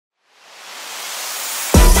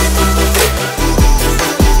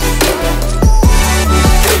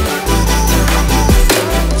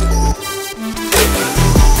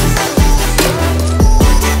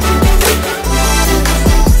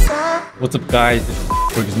guys? This is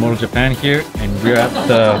for Giz Modo Japan here, and we're at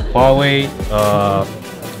the HUAWEI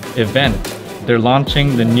event. They're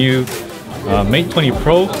launching the new Mate 20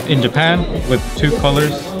 Pro in Japan with two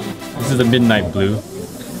colors. This is the midnight blue,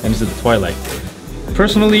 and this is the twilight.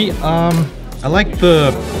 Personally, I like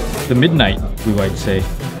the midnight blue. I'd say it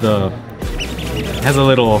has a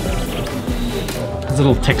little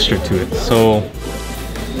texture to it. So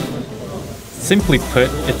simply put,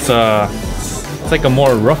 it's like a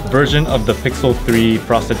more rough version of the Pixel 3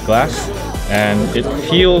 frosted glass, and it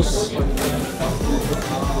feels,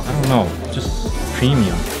 I don't know, just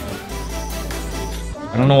premium.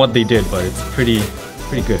 I don't know what they did, but it's pretty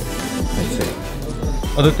good, I'd say.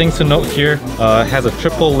 Other things to note here, it has a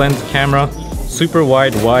triple lens camera, super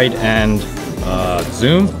wide, and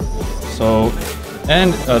zoom. So,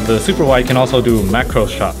 and the super wide can also do macro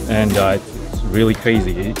shot, and it's really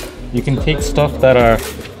crazy. You can take stuff that are,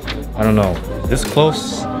 I don't know, this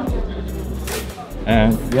close,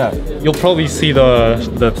 and yeah, you'll probably see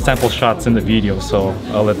the sample shots in the video. So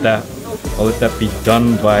I'll let that be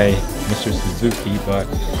done by Mr. Suzuki. But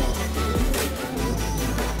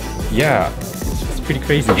yeah, it's pretty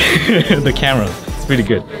crazy. The camera, it's pretty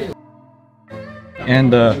good,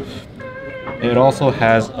 and it also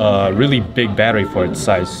has a really big battery for its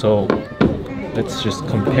size. So let's just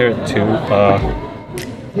compare it to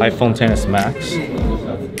iPhone XS Max.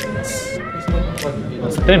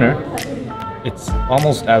 It's thinner. It's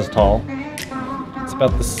almost as tall. It's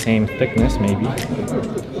about the same thickness, maybe,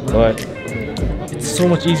 but it's so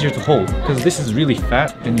much easier to hold because this is really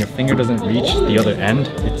fat and your finger doesn't reach the other end.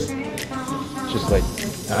 It's just like,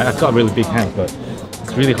 I've got really big hands, but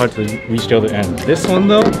it's really hard to reach the other end. This one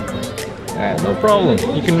though, no problem.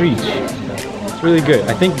 You can reach. It's really good.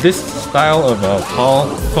 I think this style of a tall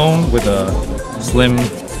phone with a slim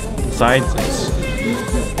sides,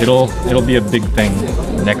 it'll be a big thing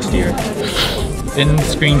next year.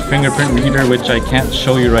 In-screen fingerprint reader, which I can't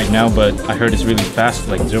show you right now, but I heard it's really fast,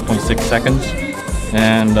 like 0.6 seconds.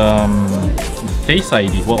 And Face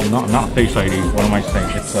ID, well, not Face ID. What am I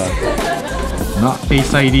saying? It's not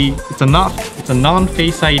Face ID. It's a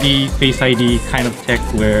non-Face ID, Face ID kind of tech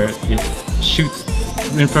where it shoots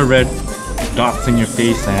infrared dots in your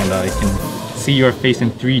face, and it can see your face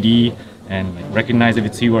in 3D and like, recognize if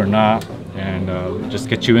it's you or not, and just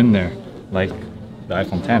get you in there like the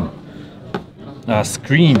iPhone X.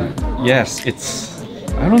 Screen, yes, it's,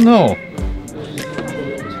 I don't know.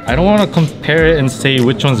 I don't want to compare it and say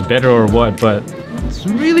which one's better or what, but it's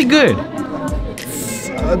really good.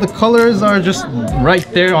 The colors are just right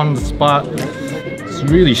there on the spot. It's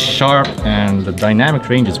really sharp, and the dynamic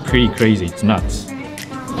range is pretty crazy. It's nuts.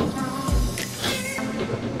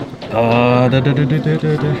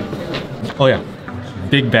 Oh yeah,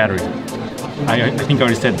 big battery. I think I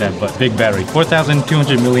already said that, but big battery.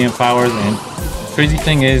 4,200 milliamp hours, and crazy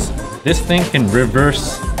thing is, this thing can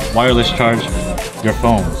reverse wireless charge your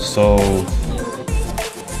phone. So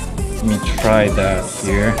let me try that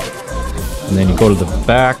here. And then you go to the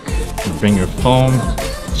back, you bring your phone.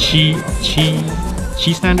 Qi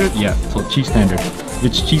standard? Yeah, so Qi standard.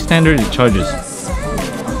 Which Qi standard it charges.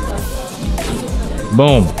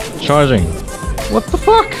 Boom, charging. What the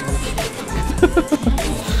fuck?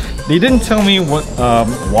 They didn't tell me what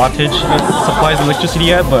wattage it supplies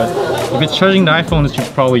electricity at, but if it's charging the iPhone, it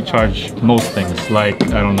should probably charge most things, like,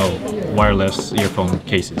 I don't know, wireless earphone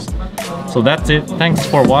cases. So that's it. Thanks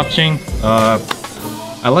for watching. I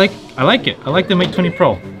like it. I like the Mate 20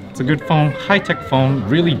 Pro. It's a good phone, high-tech phone,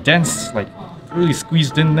 really dense, like really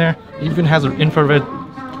squeezed in there. It even has an infrared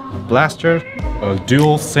blaster, a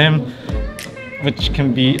dual SIM, which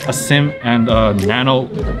can be a SIM and a nano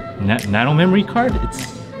memory card.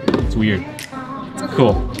 It's weird. It's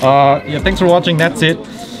cool. Yeah, thanks for watching. That's it.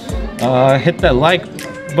 Hit that like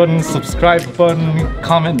button, subscribe button,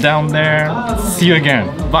 comment down there. See you again.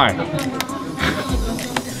 Bye.